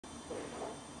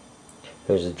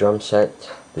Here's the drum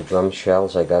set, the drum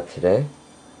shells I got today.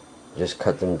 Just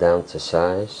cut them down to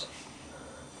size.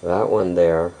 That one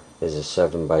there is a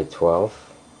 7 by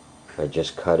 12. I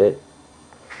just cut it.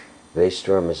 Bass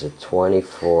drum is a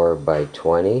 24 by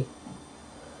 20,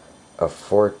 a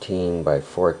 14 by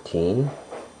 14,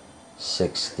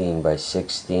 16 by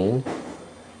 16,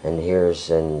 and here's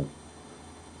a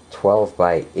 12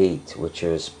 by 8, which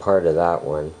is part of that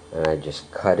one, and I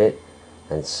just cut it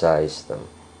and sized them.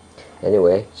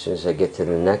 Anyway, as soon as I get to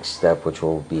the next step, which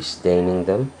will be staining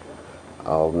them,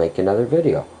 I'll make another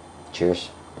video. Cheers.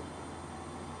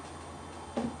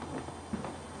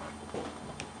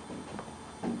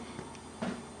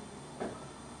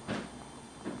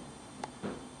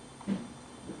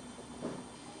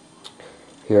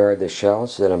 Here are the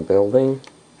shells that I'm building,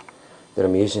 that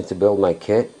I'm using to build my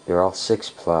kit. They're all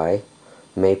 6-ply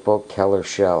maple Keller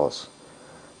shells.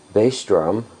 Bass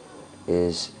drum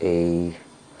is a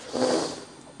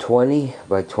 20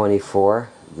 by 24.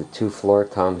 The 2 floor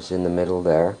toms in the middle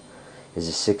there is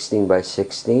a 16 by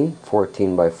 16,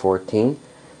 14 by 14,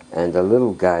 and the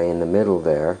little guy in the middle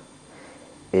there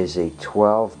is a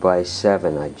 12 by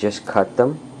 7. I just cut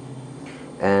them,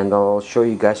 and I'll show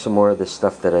you guys some more of the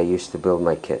stuff that I used to build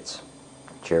my kits.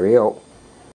 Cheerio.